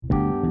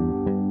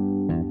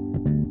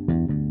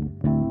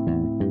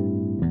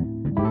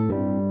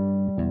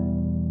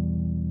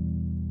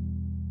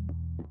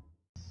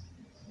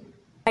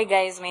Hi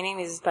guys, my name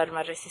is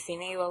Padma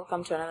Resisine.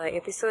 Welcome to another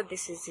episode.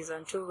 This is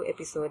season 2,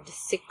 episode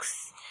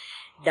 6,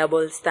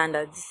 double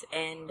standards.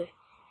 And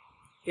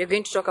we're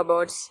going to talk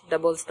about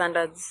double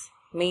standards,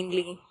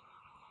 mainly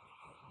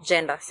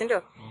gender.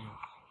 Sindio?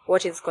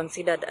 What is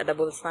considered a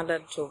double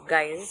standard to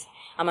guys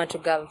and to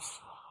girls?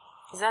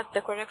 Is that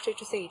the correct way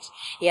to say it?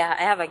 Yeah,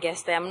 I have a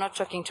guest. I am not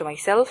talking to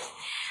myself.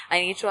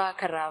 Anaitwa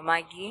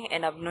Karamagi,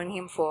 and I've known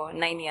him for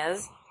 9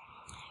 years.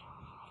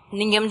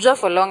 Ningemjua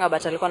for longer,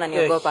 but alikuwa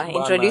ananiogopa.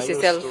 Introduce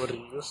yourself.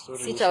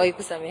 Sitawahi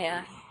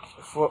kusamehea.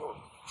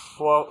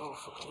 For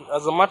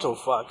as a matter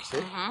of fact,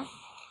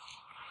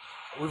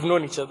 we've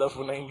known each other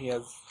for 9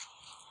 years.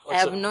 I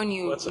have known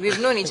you.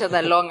 We've known each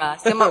other longer.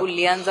 Sema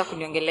ulianza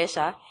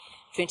kuniongelesha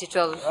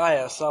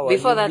 2012. Sawa.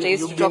 Before that, I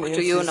used to talk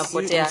to you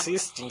napotea.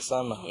 Insisting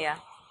sana. Yeah.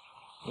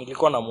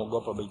 Nilikuwa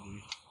namuogopa by the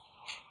way.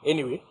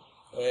 Anyway,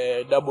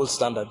 double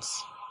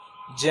standards,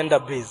 gender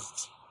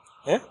based.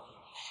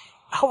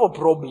 I have a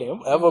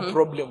problem. I have a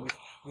problem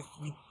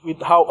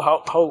with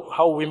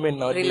how women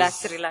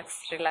nowadays.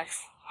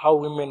 Relax. How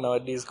women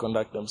nowadays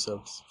conduct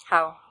themselves.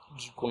 How?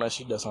 Kuna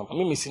shida sana.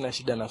 Mimi sina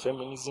shida na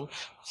feminism,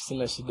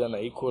 sina shida na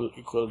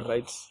equal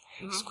rights.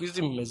 Siku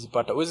hizi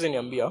mmezipata. Wewe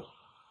niambia.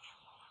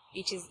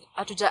 It is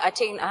atuja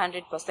attain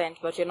 100%,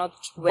 but you're not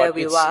where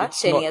we were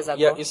 10 years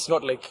ago. Yeah, it's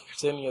not like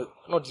 10 years,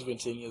 not even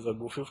 10 years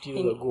ago, 50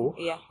 years ago.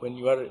 Yeah.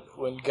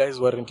 When guys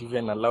weren't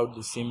even allowed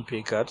the same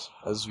pay cut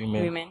as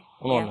women.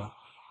 Unaona? Yeah.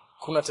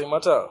 Kuna time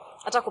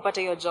hata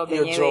kupata hiyo job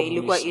yenyewe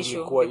ilikuwa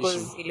issue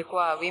because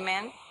ilikuwa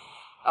women,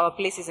 our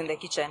place is in the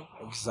kitchen.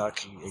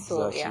 Exactly.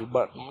 So, yeah.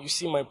 But you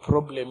see, my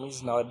problem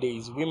is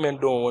nowadays women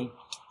don't want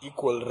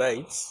equal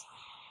rights,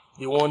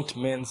 they want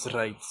men's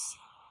rights.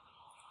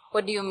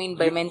 What do you mean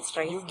by men's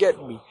rights? You get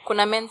me?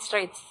 Kuna men's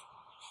rights.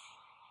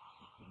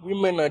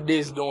 Women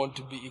nowadays don't want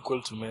to be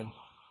equal to men,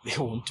 they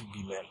want to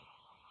be men.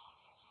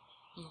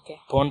 Okay.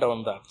 Ponder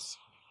on that.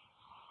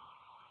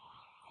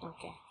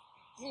 Okay.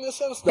 In the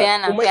sense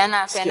that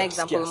peana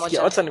example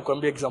moja. Acha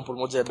nikwambie example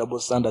moja ya double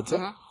standards.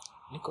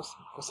 Niko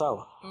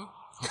sawa.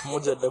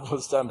 Moja ya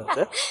double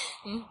standards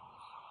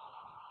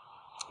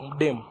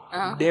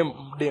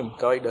Mdem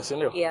kawaida si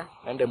ndio? Yeah.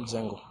 Aende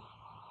mjengo.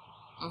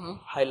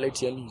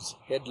 Highlight your news,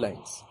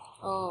 headlines.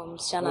 Oh,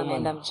 msichana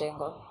anaenda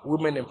mjengo.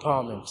 Women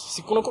empowerment.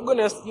 Si kuna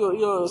kogoni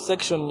hiyo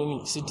section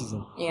nini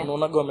Citizen. Yeah.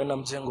 Unaona ameenda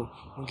mjengo.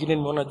 Mwingine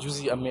nimeona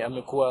juzi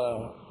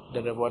amekuwa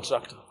dereva wa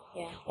tractor.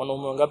 Yeah.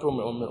 Wanaume wangapi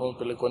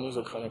wamepelekwa news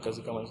wakifanya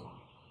kazi kama hizo?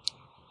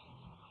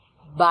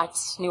 But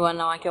ni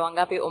wanawake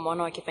wangapi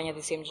umeona wakifanya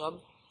the same job?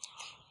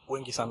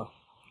 Wengi sana.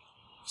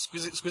 Siku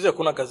hizi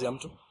hakuna kazi ya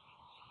mtu.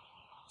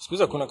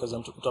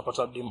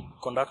 Utapata dem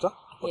conductor,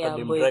 utapata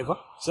dem driver.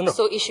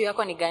 So issue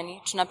yako ni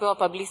gani? Tunapewa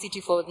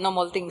publicity for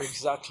normal things.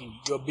 Exactly.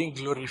 You're being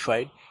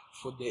glorified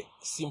for the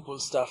simple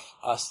stuff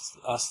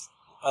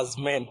as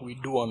men we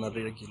do on a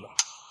regular.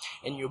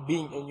 And you're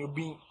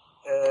being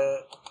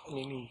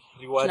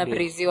rewarded.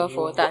 Tunapraisiwa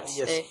for that.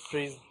 Yes,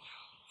 praised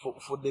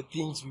for the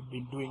things we've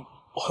been doing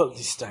all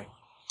this time.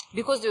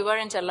 Because we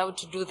weren't allowed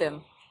to do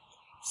them.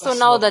 So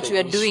now that we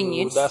are doing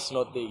it. That's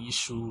not the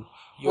issue.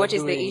 What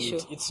is the issue?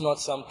 It's not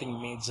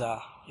something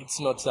major. It's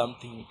not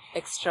something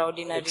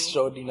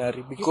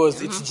extraordinary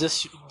because it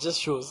just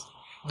shows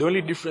the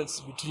only difference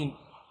between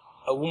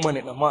a woman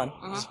and a man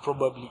is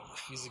probably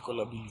physical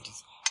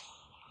abilities.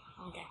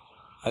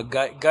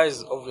 Okay.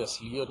 Guys,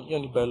 obviously,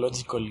 you're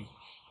biologically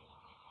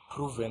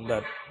proven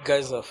that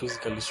guys are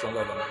physically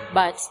stronger than women.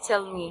 But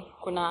tell me,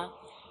 kuna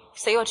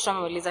sasa watu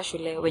wameuliza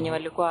shule wenye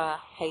walikuwa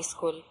high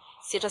school,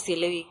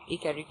 sielewi hii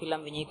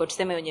curriculum venye iko,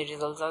 tuseme wenye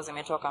results zao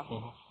zimetoka.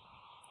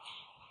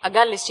 A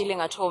girl is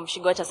chilling at home, she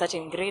got a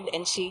certain grade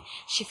and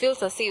she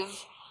feels as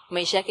if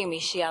maisha yake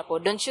imeishia hapo.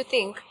 Don't you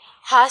think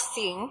her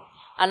seeing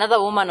another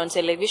woman on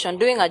television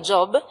doing a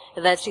job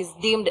that is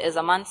deemed as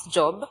a man's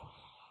job,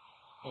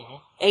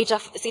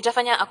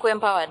 sitafanya akuwe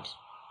empowered?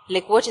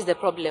 Like, what is the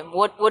problem?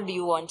 What do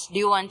you want? Do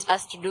you want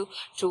us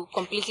to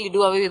completely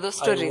do away with those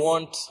stories?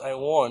 I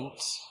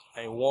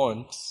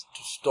want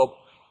to stop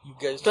you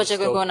guys to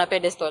stop on a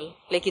pedestal.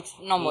 Like, it's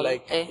normal.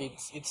 Like,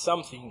 it's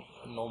something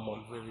normal,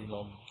 very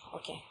normal.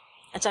 Okay.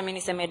 Acha mimi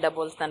niseme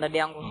double standard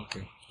yangu.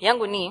 Okay.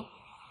 Yangu ni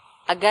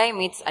a guy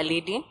meets a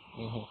lady.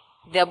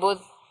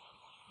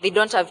 They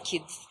don't have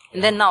kids.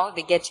 And then now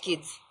they get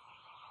kids.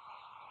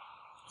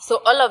 So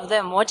all of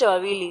them,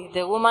 whatever really,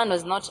 the woman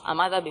was not a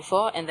mother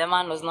before and the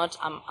man was not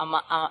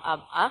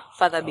a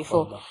father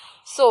before.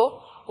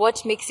 So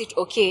what makes it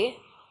okay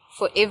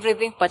for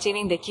everything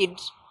pertaining the kid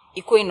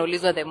ikuwe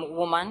inaulizwa the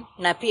woman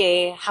na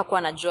pia hakuwa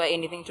anajua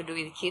anything to do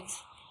with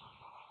kids?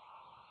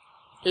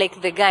 Like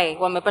the guy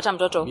wamepata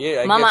mtoto,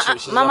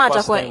 mama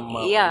atakuwa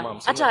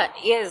hata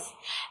yes,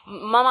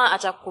 mama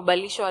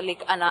atakubalishwa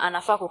like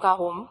anafaa kukaa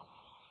home.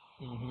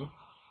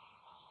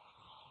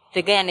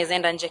 The guy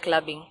anaenda nje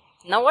clubbing.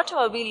 Now what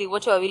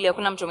wawili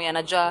hakuna mtu mwenye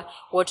anajua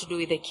what to do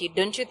with the kid.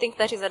 Don't you think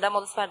that is a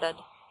double standard?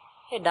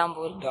 Hey,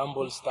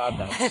 double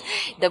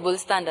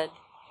standard.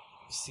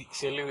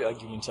 sielewi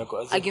argument yako.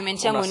 As in,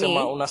 Argument yangu ni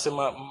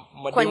unasema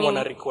mademu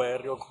wana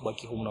require yo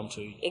kubaki home na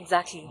mtoi.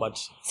 Exactly. But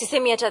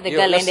sisemi hata the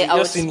girl ende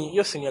out.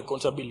 Yes, ni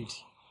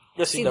accountability.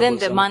 Yes, then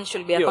the man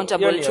should be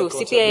accountable too.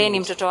 Si pia yeye ni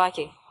mtoto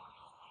wake.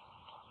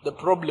 The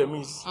problem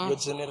is you're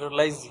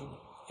generalizing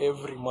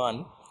every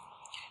man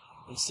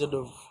instead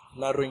of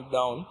narrowing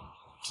down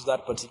to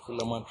that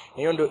particular man. Na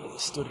hiyo ndio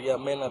story ya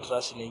men are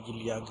trash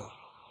inaingiliaga.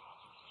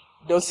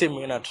 Don't say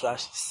men are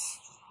trash.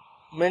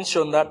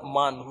 Mention that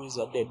man who is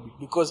a deadbeat,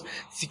 because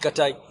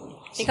sikatai.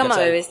 Ni kama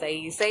wewe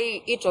sahi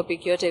hii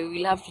topic yote we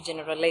will have to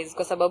generalize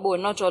kwa sababu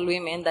not all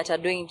women that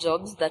are doing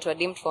jobs that were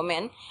deemed for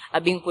men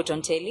are being put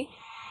on telly.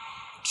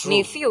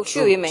 Ni few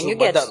women, you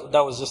get.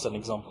 That was just an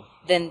example.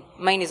 Then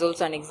mine is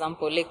also an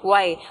example. Like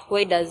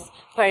why does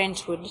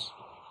parenthood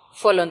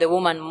fall on the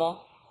woman more?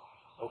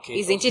 Okay.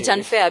 Isn't it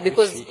unfair?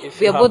 Because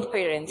we are both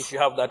parents. If you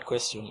have that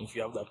question,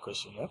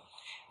 yeah?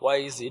 Why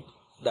is it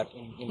that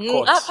in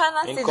courts?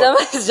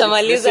 It's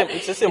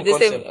the same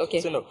concept.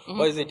 Okay. So no,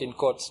 why is it in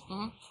courts?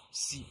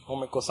 Si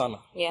wamekosana.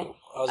 Yeah.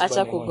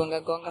 Acha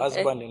kugonga.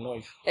 Husband and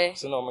wife.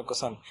 So no,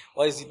 wamekosana.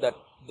 Why is it that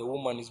the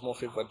woman is more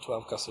favored to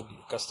have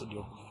custody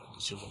of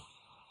the children?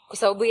 Kwa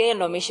sababu yeye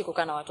ndo ameishi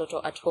kukaa na watoto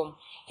at home.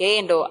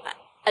 Yeye ndo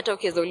hata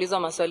ukizaulizwa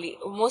maswali,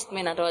 most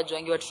men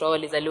hatawajuangi watoto wao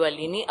walizaliwa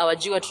lini,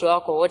 hawajui watoto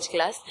wao kwa what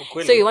class.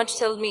 Ukweli. So you want to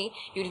tell me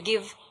you'll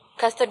give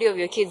custody of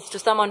your kids to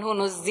someone who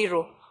knows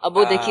zero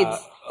about the kids,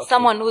 okay.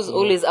 Someone who's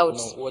always out,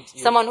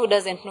 someone who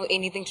doesn't know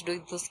anything to do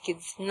with those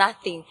kids,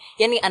 nothing.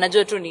 Yani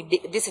anajua tu ni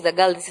this is a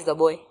girl, this is a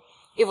boy.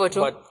 Hivyo tu.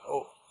 But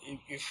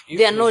if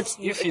they are not,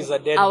 if he's a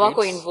deadbeat,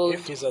 hawako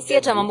involved. Si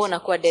hata mambo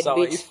nakuwa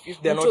deadbeat. So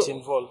if they're not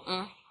involved,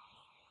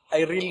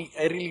 I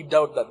really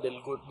doubt that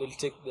they'll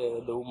take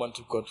the woman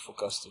to court for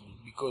custody,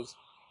 because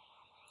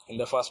in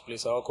the first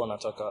place hawako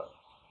wanataka.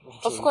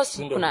 Of course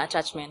kuna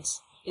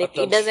attachments.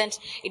 Like it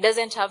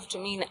doesn't have to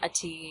mean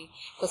ati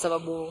kwa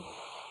sababu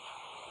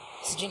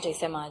sijui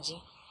nitaisema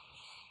aje.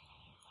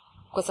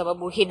 Kwa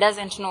sababu he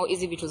doesn't know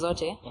hizi vitu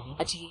zote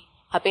ati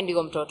hapendi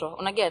huyo mtoto.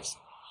 Una get?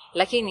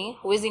 Lakini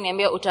huwezi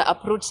niambia uta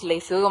approach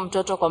life huyo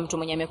mtoto kwa mtu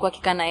mwenye amekuwa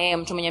kikana yeye,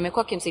 mtu mwenye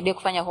amekuwa akimsaidia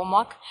kufanya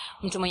homework,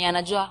 mtu mwenye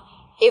anajua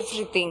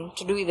everything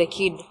to do with the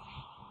kid.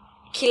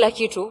 Kila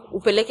kitu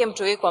upeleke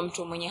mtoe kwa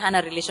mtu mwenye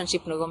hana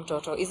relationship na huyo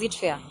mtoto. Is it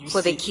fair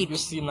for the kid? You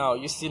see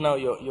now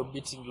you're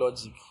beating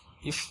logic.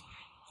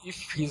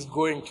 If he's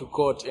going to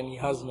court and he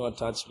has no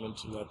attachment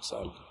to that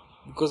child,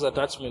 because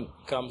attachment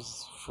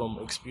comes from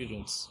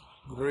experience,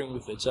 growing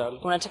with the child.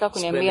 Unataka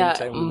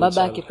kuniambia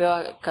baba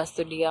akipewa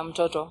custody ya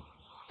mtoto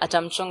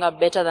atamchunga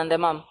better than the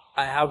mom?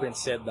 I haven't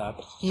said that.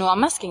 No,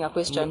 I'm asking a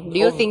question. Do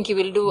you think he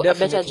will do a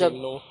better job?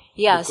 No.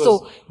 Yeah,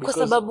 because, kwa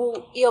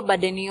sababu hiyo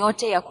burden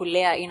yote ya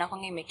kulea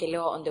inakwanga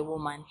imekelewa on the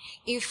woman.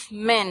 If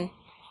men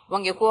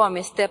wangekuwa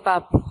wame step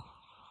up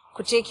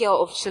to take care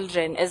of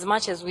children as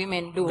much as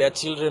women do. Their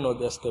children or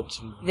their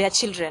stepchildren? Their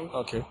children.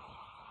 Okay.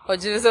 Or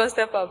do you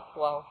step up?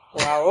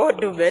 Wow,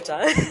 do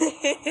better.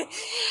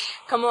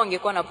 Kama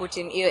wangekuwa na put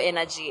in hiyo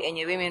energy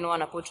enye women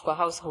wana put kwa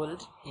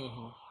household.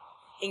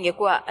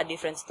 Ingekuwa a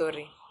different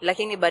story.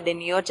 Lakini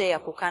burden yote ya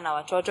kukaa na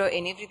watoto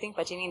and everything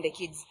pertaining the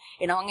kids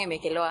inakwanga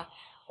imekelewa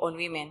on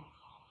women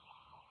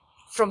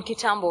from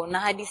kitambo na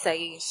hadi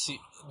sahi.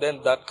 See,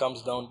 then that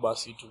comes down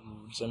basi to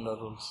gender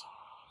roles.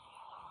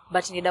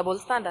 But ni double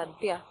standard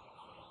pia.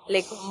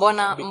 Like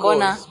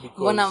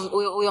mbona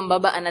huyo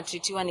mbaba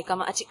anatritiwa ni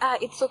kama ati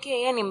it's okay,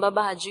 yeye ni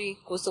mbaba hajui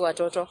kuhusu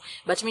watoto,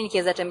 but mimi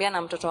nikiweza tembea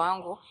na mtoto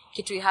wangu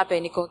kitu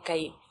happen niko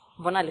kai,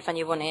 mbona alifanya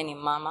hivyo na yeye ni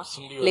mama?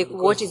 Like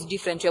what is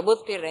different? You are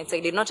both parents.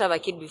 I did not have a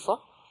kid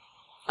before.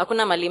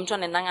 Hakuna mali mtu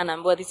anaendanga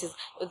anaambiwa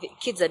the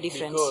kids are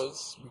different.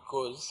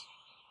 Because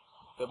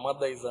the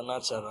mother is a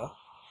nurturer,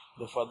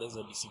 the father is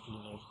a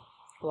disciplinarian.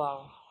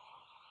 Wow.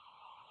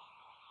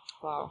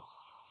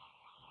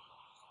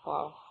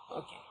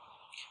 Okay.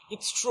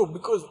 It's true,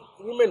 because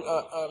women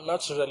are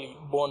naturally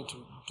born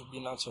to be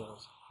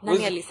naturals.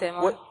 Nani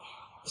alisema?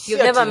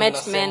 You've never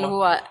met men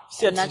who are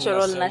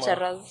natural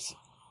nurturers?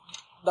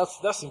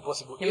 That's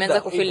impossible.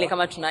 Nimeanza kufeel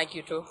kama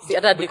tunaki tu. Si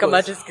hata ni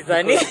kama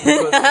tusikizani.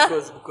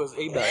 Because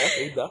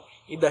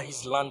either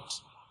he's learned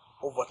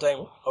over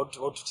time how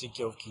to take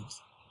care of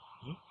kids.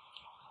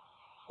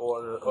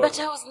 Or but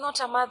I was not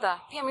a mother.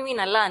 Pia mimi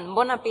na learn.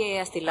 Mbona pia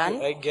yeye still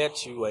learn? I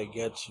get you.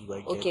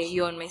 Okay,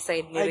 you're on my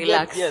side.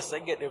 Relax. Yes, I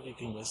get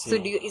everything you're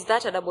saying. So is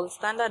that a double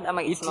standard?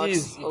 Ama it's not? It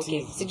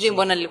is. Sijui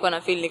mbona nilikuwa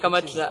na feel ni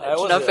kama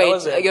tuna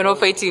fight. You're not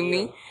fighting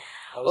me.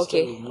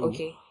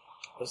 Okay.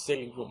 I was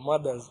telling you,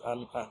 mothers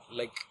are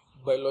like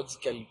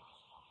biologically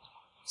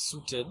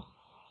suited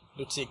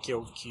to take care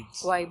of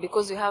kids. Why?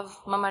 Because you have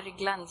mammary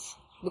glands.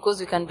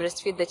 Because you can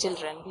breastfeed the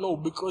children. No,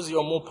 because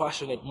you're more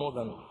passionate more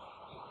than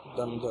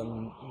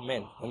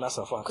men, and that's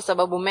a fact. Kwa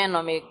sababu men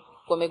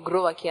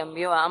wamegrow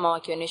wakiambiwa ama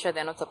wakionyeshwa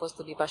they're not supposed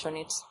to be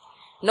passionate.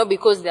 No,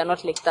 because they're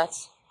not like that.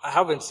 I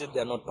haven't said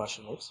they're not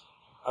passionate.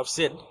 I've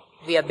said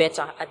we are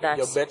better at that.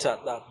 You're better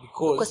at that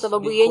because kwa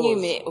sababu yenyu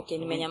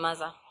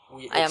nimenyamaza.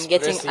 I am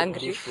getting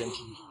angry.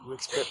 We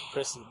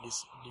express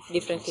this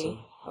differently.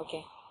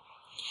 Okay.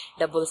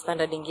 Double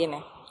standard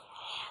ingine.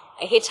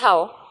 I hate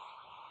how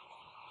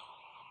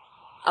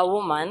a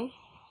woman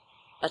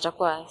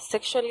atakuwa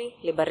sexually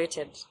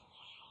liberated.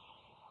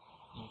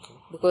 Okay.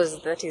 Because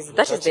that is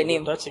the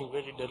name. Touching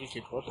very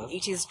delicate waters.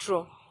 It is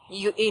true.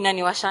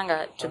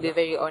 Inaniwashanga, to be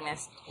very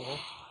honest.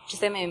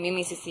 Tuseme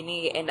mimi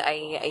sisini and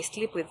I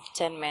sleep with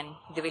 10 men.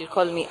 They will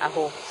call me a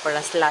hoe or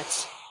a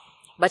slut.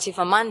 But if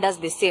a man does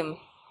the same,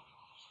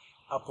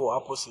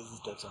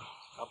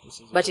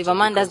 but if a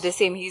man does the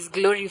same, he's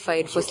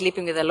glorified for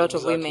sleeping with a lot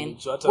of women.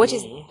 What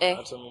is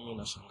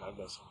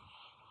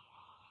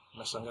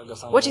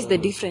the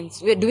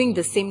difference? We're doing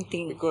the same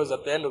thing. Because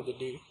at the end of the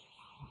day,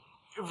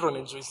 everyone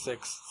enjoys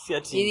sex.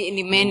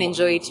 The men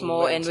enjoy it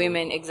more and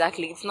women,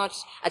 exactly. It's not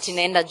at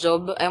a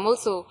job. I'm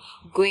also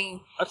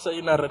going,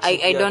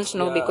 I don't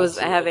know because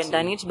I haven't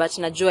done it, but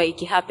najua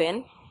iki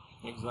happen.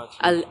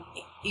 Exactly.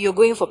 You're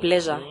going for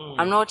pleasure.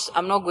 I'm not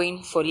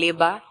going for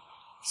labor.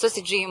 So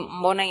sijui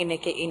mbona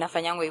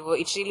inafanyangwa hivyo.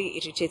 It really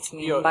irritates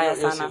me mbaya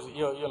sana.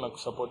 Yo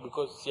nakusupport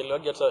because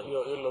sielewagi hata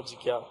yo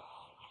logic ya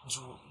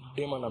juu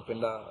dema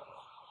napenda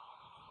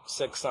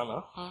sex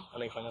sana,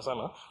 anaifanya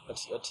sana,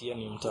 ati yeye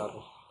ni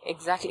mtaro.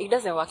 Exactly. It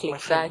doesn't work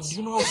like that. Do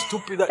you know how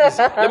stupid that is?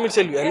 Let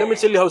me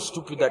tell you how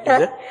stupid that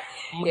is.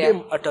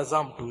 Mdem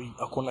atazam tu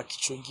akona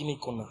kichwa kingine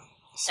ikona.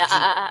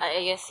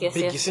 Yes.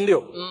 Big, si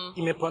ndio?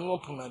 Imepanua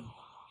punani.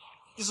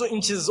 Hizo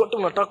inches zote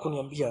unataka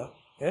kuniambia,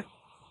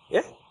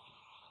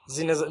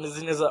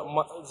 zinaweza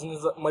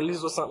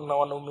malizwa sana na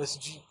wanaume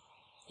sijui.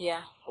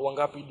 Yeah.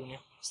 Wangapi dunia?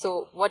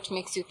 So what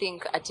makes you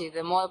think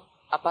the more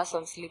a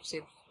person sleeps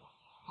with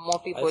more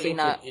people I think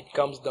it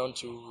comes down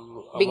to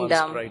a being man's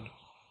dumb. pride.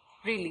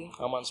 Really?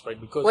 A man's pride,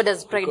 because what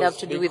does pride have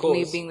to do with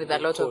me being with a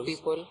lot of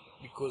people?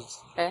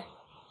 Because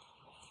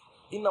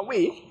in a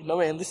way,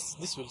 and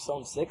this will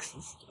sound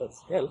sexist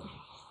as hell.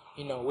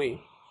 In a way,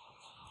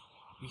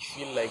 we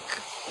feel like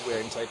we're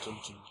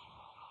entitled to.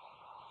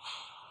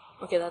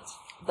 Okay,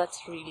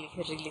 that's really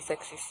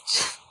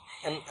sexist.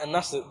 And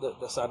that's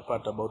the sad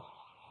part about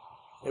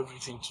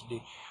everything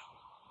today.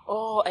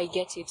 Oh, I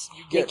get it.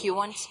 Like you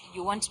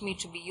want me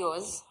to be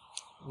yours.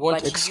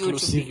 Want but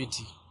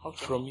exclusivity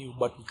from you,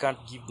 but we can't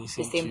give the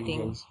same to thing.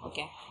 You guys.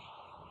 Okay.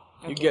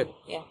 You get?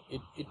 Yeah.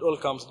 It all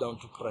comes down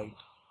to pride.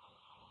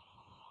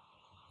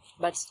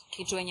 But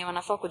kitu wenye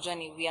wanafaa kujua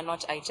ni we are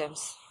not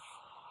items.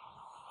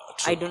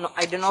 True.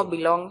 I do not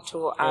belong to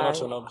You're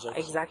not an object.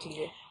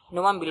 Exactly.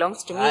 No one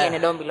belongs to me and I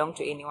don't belong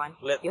to anyone.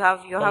 You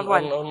have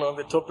one. On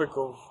the topic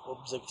of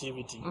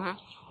objectivity.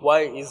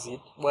 Why is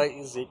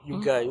it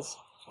you guys,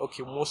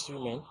 okay, most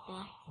women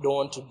don't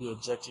want to be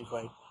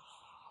objectified,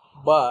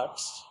 but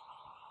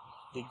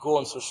they go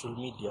on social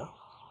media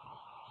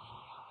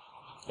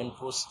and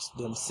post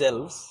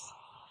themselves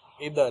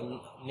either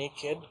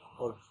naked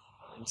or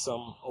in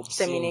some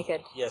obscene,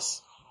 semi-naked.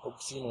 Yes,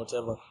 obscene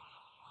whatever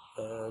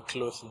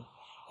clothing,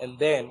 and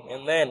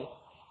then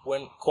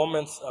when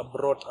comments are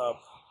brought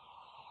up,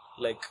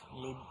 like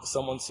maybe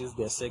someone says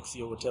they're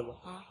sexy or whatever,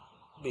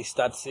 they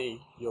start saying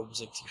you're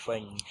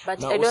objectifying me. But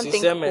now, I don't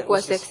think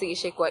kuwa sexy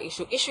ishaikuwa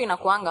issue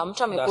inakuanga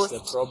mtu amepost.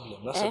 That's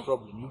the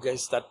problem. You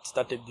guys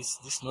started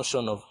this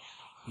notion of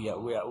we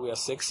are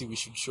sexy, we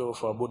should show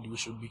off our body, we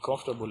should be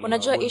comfortable.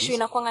 Unajua issue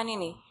inakuanga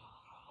nini?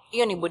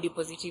 Hiyo ni body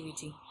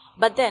positivity.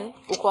 But then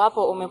uko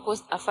hapo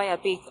umepost a fire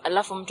pic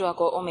alafu mtu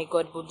wako, oh my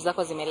god, boobs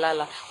zako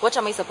zimelala. What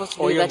am I supposed to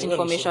do with that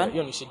information?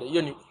 Hiyo ni shida.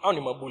 Hiyo ni au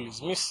ni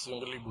mabulis. Mimi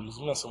siongelei bullies.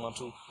 Mimi nasema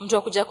tu mtu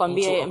akuja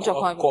kwambie, mtu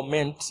kwa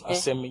comment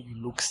aseme you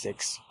look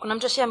sexy. Kuna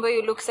mtu ashiambaye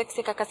you look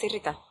sexy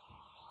kakasirika.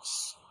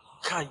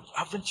 Kai,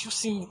 haven't you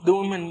seen the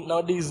women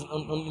nowadays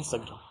on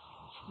Instagram?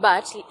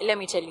 But let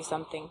me tell you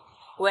something.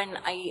 When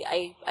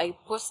I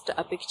post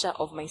a picture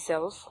of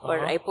myself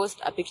or I post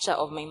a picture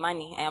of my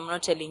money, I am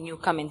not telling you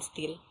come and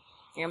steal.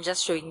 I'm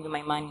just showing you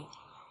my money.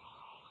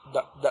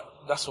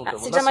 That's not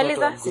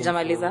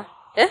Sijamaliza.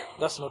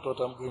 That's not what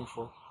I'm going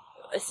for.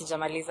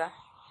 Sijamaliza.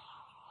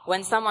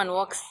 When someone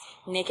walks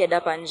naked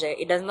up nje,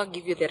 it does not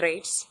give you the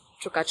right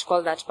to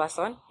catcall that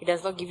person. It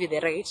does not give you the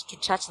right to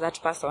touch that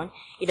person.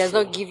 It does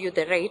not give you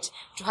the right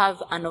to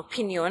have an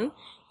opinion.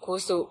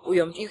 So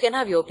you can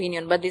have your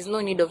opinion, but there's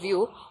no need of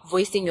you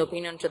voicing your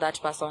opinion to that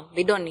person.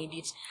 They don't need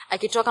it.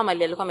 Akitoka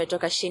mali alikuwa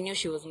ametoka, she knew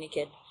she was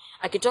naked.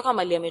 Akitoka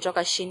mali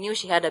ametoka, she knew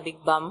she had a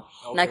big bum.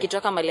 Okay. Na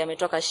akitoka mali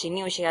ametoka, she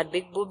knew she had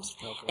big boobs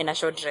and a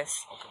short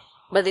dress. Okay.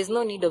 But there's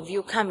no need of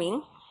you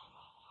coming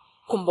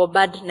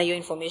kumbobad na your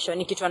information.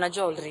 Ni kitu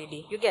anajua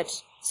already. You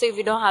get? So if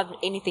you don't have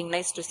anything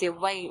nice to say,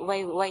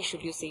 why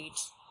should you say it?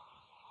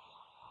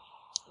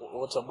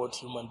 What about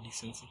human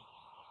decency?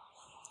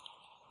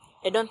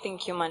 I don't think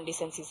human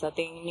decency is a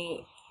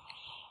thing.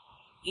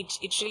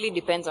 It really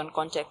depends on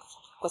context.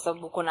 Kwa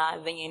sababu kuna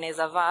venye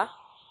inaweza vaa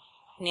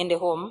niende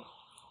home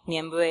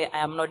niambiwe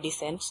I am not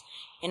decent,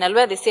 and I'll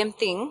wear the same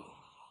thing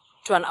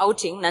to an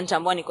outing na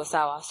nitambua niko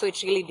sawa. So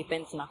it really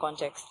depends na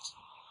context.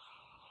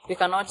 We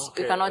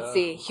cannot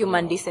say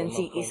human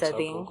decency is a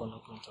thing.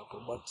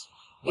 But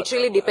it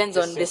really depends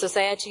on the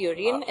society you're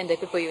in and the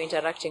people you're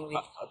interacting with.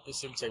 At the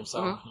same time,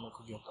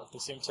 at the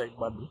same time,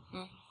 bado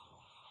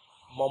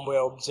mambo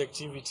ya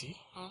objectivity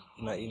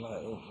ina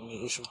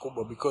issue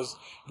kubwa because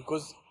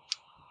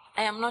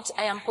I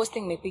am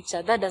posting my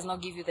picture. That does not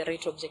give you the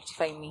right to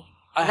objectify me.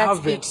 I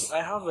That's it.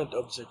 haven't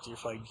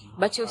objectified you.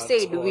 But you've at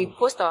said all. we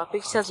post our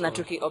pictures na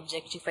tuki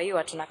objectify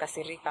you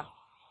tunakasirika.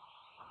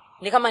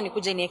 Ni kama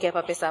nikuje niweke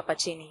hapa pesa hapa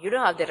chini. You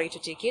don't have the right to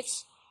take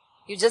it.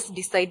 You just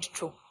decide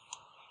to.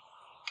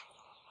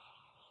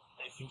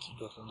 I think you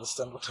don't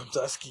understand what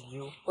I'm asking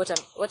you.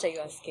 What are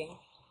you asking?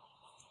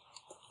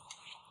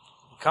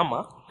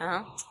 Kama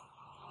Uh-huh.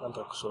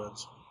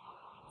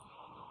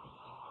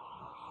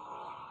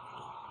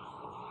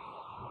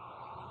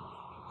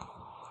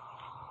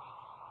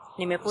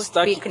 Nimepost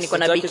pic niko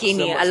na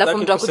bikini alafu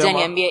mtu akuja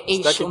niambie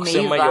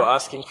umeiva. You're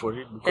asking for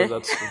it because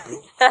that's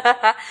stupid.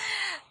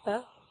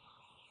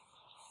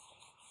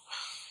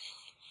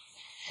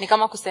 Ni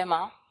kama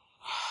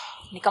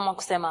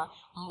kusema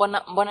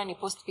mbona ni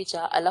post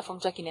picha alafu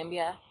mtu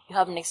akiniambia you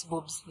have next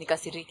boobs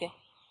nikasirike.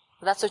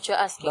 That's what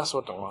you're asking. That's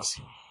what I'm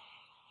asking.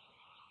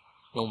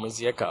 No,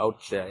 umezieka out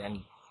there,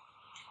 yani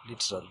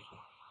literally.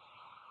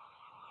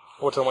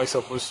 What am I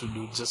supposed to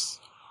do?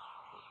 Just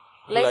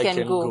like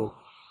and go.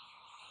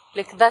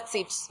 Like that's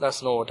it.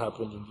 That's not what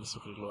happened in this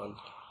real world.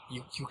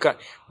 You can't.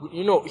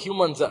 You know,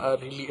 humans are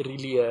really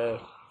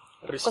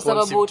responsive. Kwa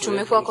sababu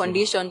tumekuwa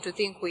conditioned to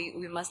think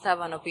we must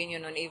have an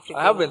opinion on everything.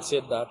 I haven't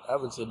said that.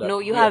 No,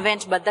 you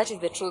haven't, but that is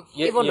the truth.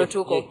 Even though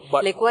tuko,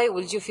 like why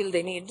would you feel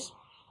the need?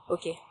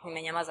 Okay,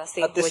 nimenyamaza,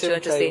 say what you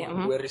want to say.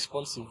 We're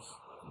responsive.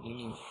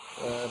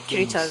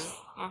 Creatures.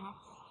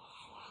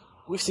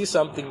 We see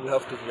something, we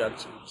have to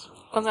react to it.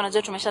 Kwanza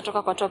unajua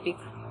tumeshatoka kwa topic.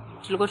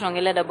 Tulikuwa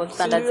tunaongelea double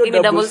standards. Hivi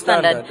double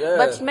standard. Yeah.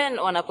 But men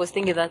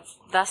wanaposting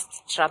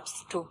that's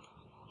traps too.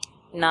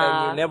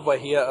 And you never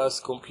hear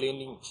us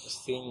complaining,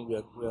 saying we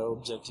are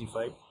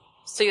objectified.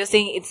 So you're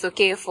saying it's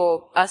okay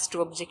for us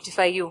to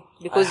objectify you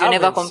because you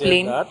never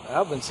complain? I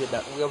haven't said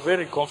that. We are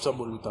very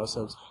comfortable with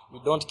ourselves. We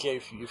don't care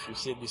if you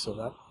say this or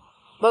that.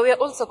 But we are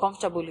also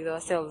comfortable with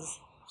ourselves.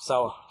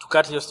 Sawa. To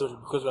cut your story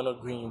because we're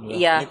not going anywhere.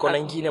 Yeah. Niko na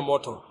ingine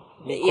moto.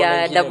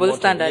 Double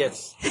standard.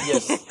 Yes.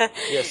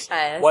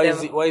 Why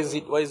is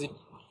it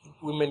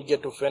women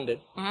get offended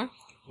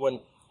when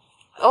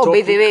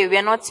by the way, we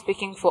are not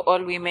speaking for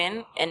all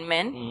women and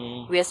men.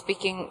 We are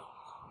speaking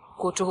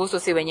kutuhusu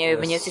si wenyewe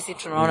venye sisi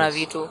tunaona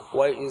vitu.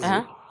 Why is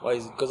it?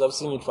 Because I've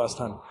seen it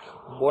firsthand.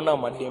 Mbona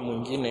madem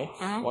wengine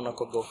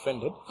wanakoga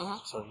offended?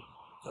 Sorry.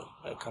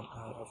 I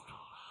have to.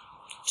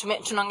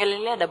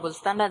 Tunaongelelea double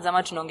standards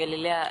ama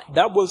tunaongelelea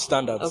double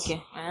standards.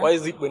 Okay. Why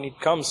is it when it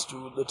comes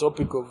to the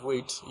topic of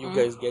weight you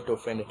guys get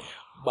offended,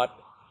 but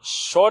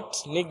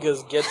short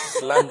niggas get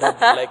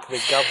slandered like the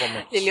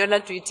government? Niliona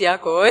tweet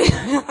yako.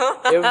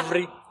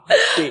 Every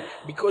day,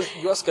 because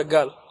you ask a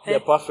girl the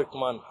perfect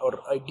man or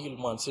ideal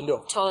man,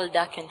 sindio? Tall,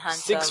 dark and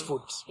handsome. 6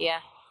 foot.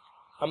 Yeah.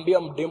 Ambia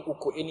mdem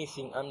uko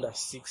anything under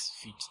 6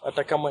 feet.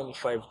 Hata kama ni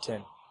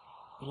 5'10".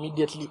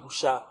 Immediately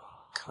usha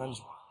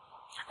kanjwa.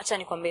 Acha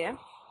nikwambie.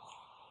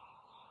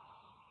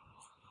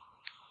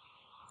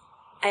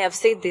 I have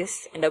said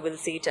this and I will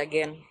say it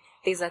again.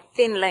 There's a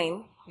thin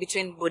line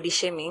between body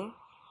shaming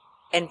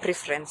and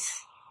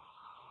preference.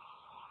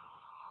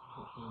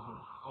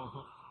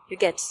 You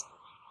get?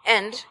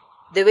 And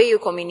the way you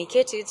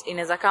communicate it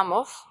inaweza come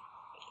off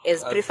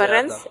as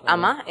preference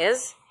ama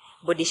as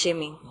body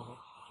shaming.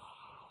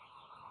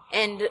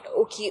 And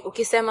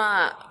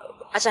ukisema,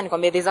 acha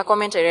nikwambie, there's a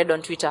comment I read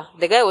on Twitter.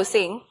 The guy was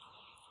saying,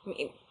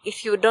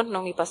 if you don't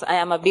know me personally,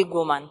 I am a big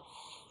woman.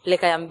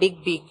 Like I am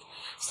big.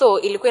 So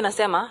ilikuwa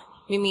inasema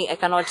mimi I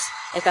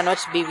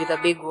cannot be with a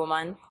big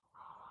woman.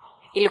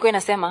 Ilikuwa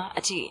inasema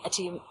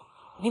ati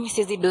mimi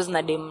siwezi doze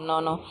na dem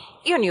nono.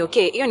 Hiyo ni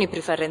okay, hiyo ni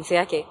preference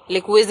yake.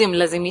 Like huwezi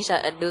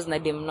mlazimisha doze na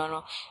dem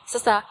nono.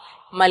 Sasa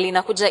mali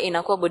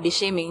inakuwa body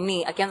shaming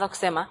ni akianza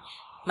kusema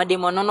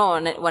madem nono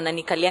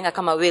wananikalianga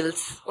kama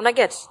whales. Una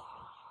get?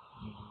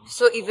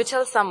 So if you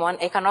tell someone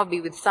I cannot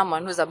be with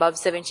someone who's above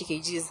 70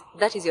 kgs,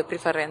 that is your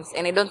preference,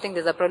 and I don't think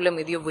there's a problem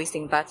with you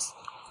voicing that.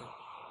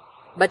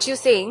 But you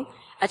saying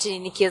ati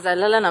nikiweza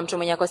lala na mtu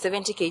mwenye kwa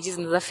 70 kgs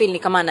naweza feel ni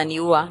kama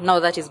ananiua, now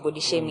that is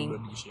body shaming.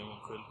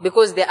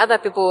 Because there are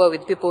other people who are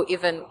with people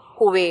even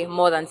who weigh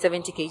more than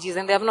 70 kgs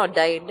and they have not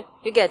died.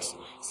 You get?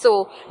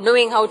 So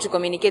knowing how to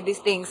communicate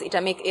these things,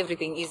 it'll make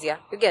everything easier.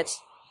 You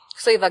get?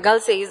 So if a girl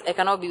says I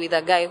cannot be with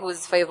a guy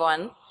who's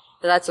 5'1",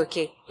 that's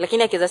okay.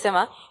 Lakini akiweza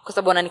sema kwa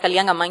sababu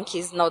ananikalianga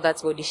monkeys, now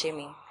that's body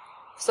shaming.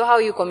 So how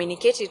you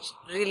communicate it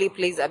really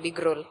plays a big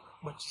role.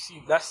 But you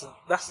see,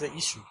 that's the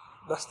issue.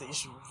 That's the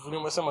issue. Vile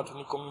umesema tu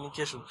ni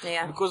communication.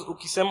 Yeah. Because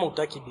ukisema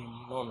utaki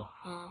dem nono.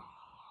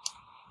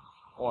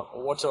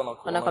 What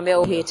wanakwambia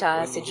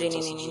uhita sijui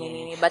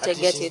nini, but I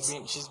get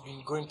it. She's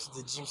been going to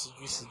the gym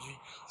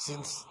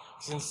since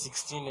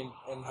 16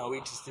 and her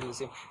weight is still the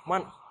same.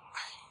 Man,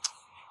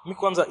 mi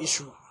kwanza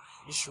issue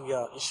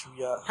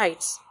ya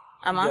height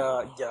ama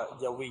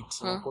ya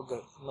weight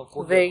nakuga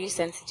very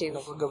sensitive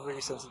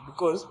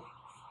because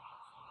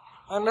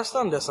I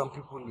understand there's some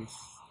people with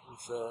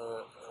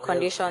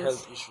conditions,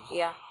 health issues.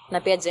 Yeah,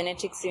 na pia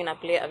genetics ina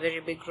play a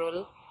very big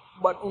role.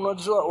 But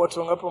unajua watu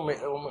wangapi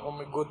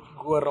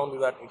go around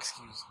with that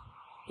excuse?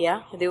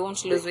 Yeah, they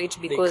won't lose weight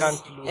because they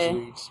can't lose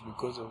weight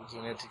because of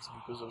genetics,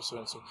 because of so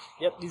and so.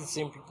 Yep, these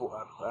same people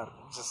are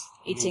just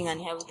eating lazy,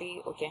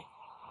 unhealthy. Okay.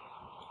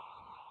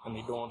 and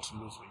they don't want to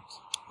lose weight.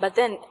 But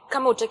then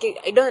kama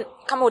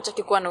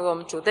utaki kuwa na huyo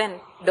mtu, then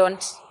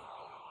don't.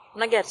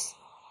 Una get?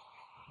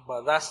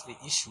 But that's the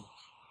issue.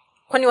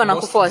 Kwani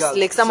wanakuforce, girls,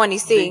 like someone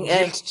is saying they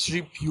guilt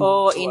trip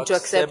you into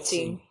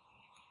accepting.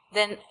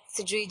 Then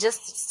sijui,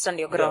 just stand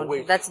your ground.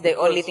 wait, That's the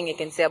only thing I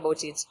can say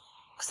about it.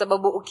 Kwa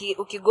sababu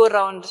uki go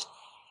around,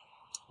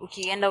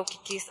 ukienda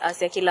ukikiss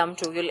ass ya kila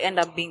mtu, you'll end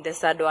up being the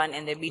sad one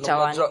and the bitter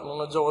one.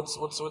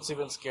 What's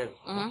even scary?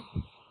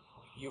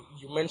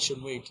 You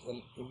mention weight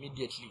and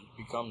immediately it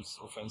becomes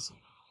offensive.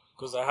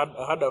 Because I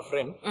had a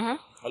friend,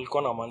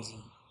 alikuwa na manzi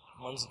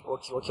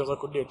wakianza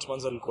kudate,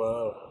 manzi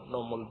alikuwa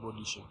normal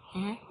body shape.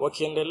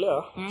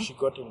 Wakiendelea, she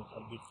got him a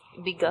bit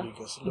bigger.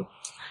 So,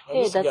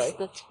 hey,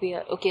 that's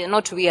weird. Okay,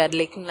 not weird.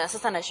 Like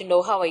sasa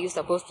nashinda, how are you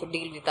supposed to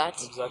deal with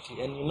that?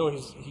 Exactly, and you know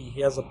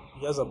he has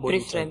a body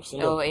preference. type.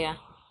 You know? Oh yeah.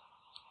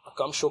 I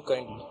come show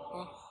kindly.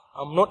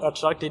 I'm not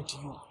attracted to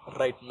you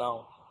right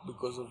now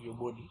because of your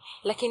body.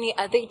 Lakini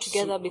are they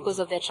together because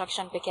of the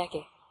attraction peke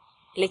yake?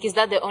 Like, is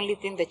that the only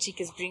thing the chick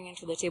is bringing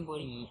to the table?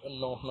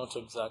 No, not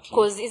exactly.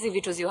 Because hizi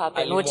vitu zi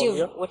happen.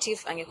 What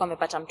if angekuwa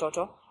amepata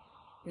mtoto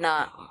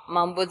na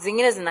mambo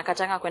zingine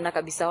zinakatanga kwenda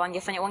kabisa,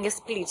 wange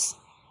split.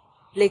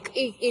 Like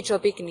each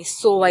topic is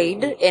so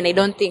wide and I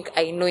don't think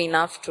I know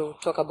enough to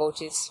talk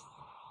about it.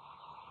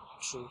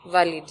 True.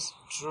 Valid.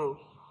 True.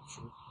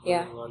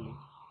 Yeah. Very valid.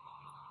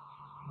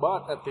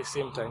 But at the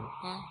same time,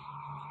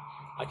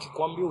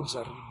 akikwambia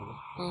ujaribu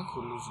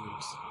ku lose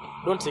weight,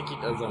 don't take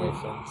it as an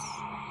offense.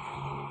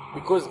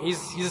 Because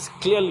he's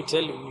clearly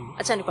telling you.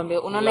 Acha nikwambie,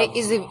 unaona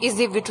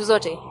hizi vitu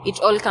zote, it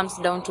all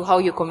comes down to how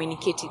you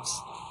communicate it.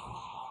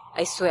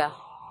 I swear.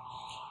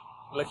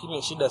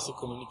 Lakini shida si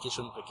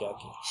communication peke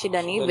yake.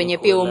 Shida ni venye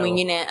pia huyo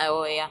mwingine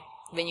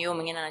venye huyo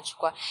mwingine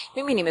anachukua.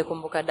 Mimi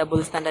nimekumbuka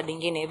double standard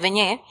nyingine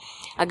venye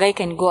a guy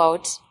can go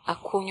out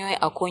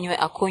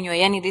akunywe,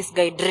 yani this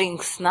guy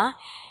drinks na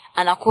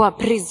anakuwa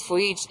praised for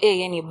it,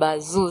 yani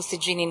bazoo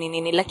sijui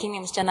nini, lakini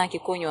msichana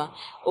akikunywa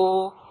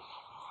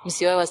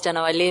msiwae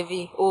wasichana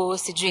walevi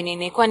sijui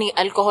nini, kwani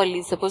alcohol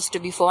is supposed to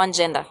be for one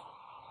gender.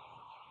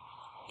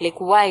 Like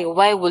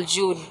why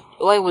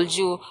would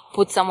you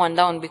put someone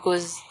down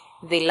because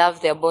they love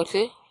their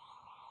bottle?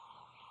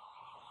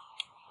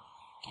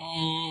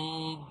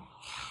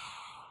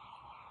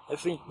 I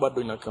think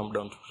bado ina come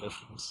down to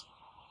preference.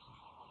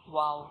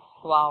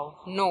 Wow.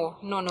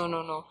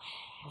 No.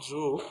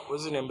 Juu,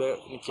 wezi niambia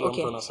ni kila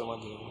mtu anasema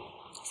hivi.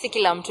 Si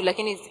kila mtu,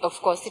 lakini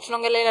of course, si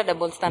tunaongelea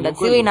double standards.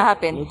 Hiyo ina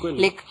happen.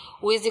 Like,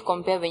 uwezi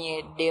compare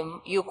venye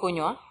dem yu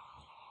kunywa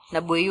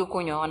na boy yu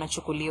kunywa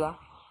wanachukuliwa.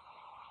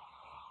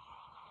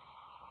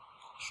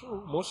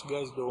 Sure, most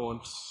guys don't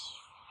want.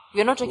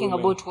 We're not talking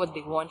about what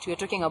they want. We're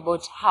talking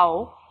about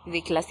how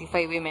they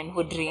classify women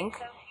who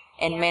drink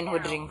and men who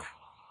drink.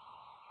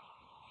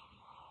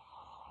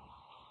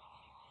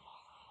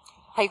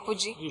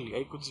 Haikuji? Really,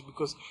 haikuji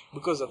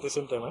because at the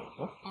same time,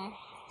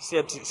 see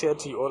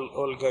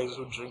all guys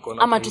who drink on.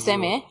 Ama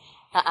tuseme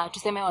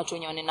watu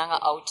wenye wanenanga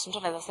out. Mtu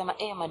anaweza sema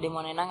mademu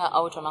wanenanga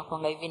out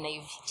wanakuanga hivi na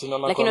hivi.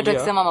 Lakini watu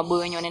wakisema maboy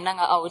wenye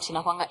wanenanga out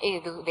inakuanga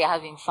they are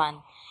having fun.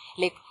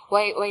 Like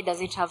why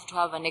does it have to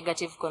have a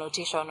negative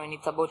connotation when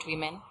it's about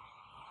women?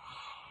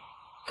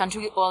 Can't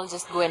we all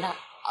just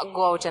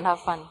go out and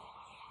have fun?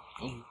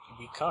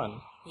 We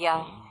can.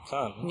 Yeah. We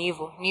can.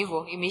 Nivo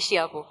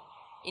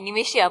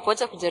Inimeshia hapo,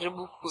 acha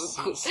kujaribu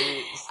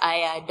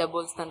aya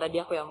double standard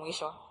yako ya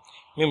mwisho.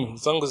 Mimi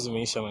zangu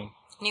zimeisha mimi.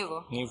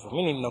 Nivo.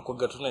 Mimi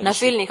ninakuaga tu na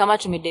feel ni kama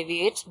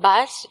tumedeviate,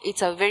 but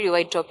it's a very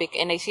wide topic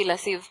and I feel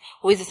as if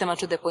huwezi sema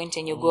to the point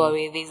and you go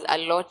away. There's a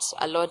lot.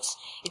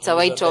 It's a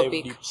wide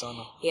topic.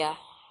 Yeah.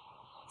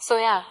 So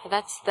yeah,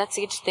 that's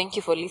it. Thank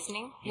you for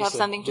listening. You have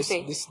something to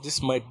say?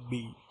 This might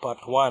be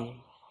part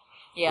 1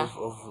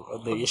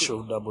 of the issue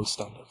of double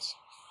standards.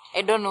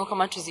 I don't know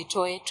kama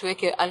tuzitoe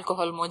tuweke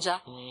alcohol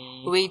moja.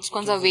 Wait.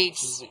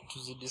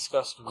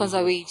 Tuzidiscuss.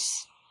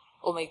 Wait.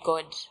 Oh my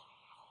god.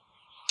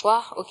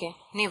 Wow, okay.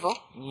 Nivo.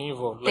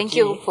 Thank Lakini,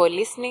 you for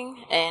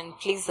listening and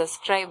please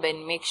subscribe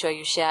and make sure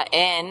you share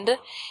and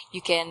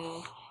you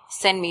can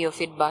send me your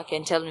feedback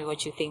and tell me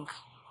what you think.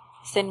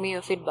 Send me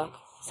your feedback.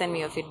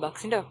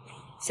 Sindo?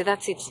 So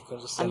that's it.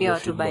 Ambia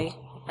watu bye.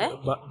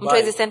 Mtu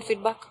hawezi send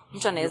feedback?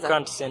 Mtu anaweza. You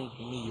can't send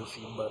me your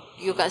feedback.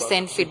 You can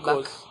send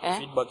feedback.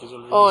 Feedback is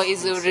already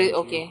is already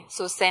okay.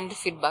 So send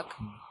feedback.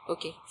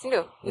 Okay.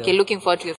 Sindo? Okay, looking forward to your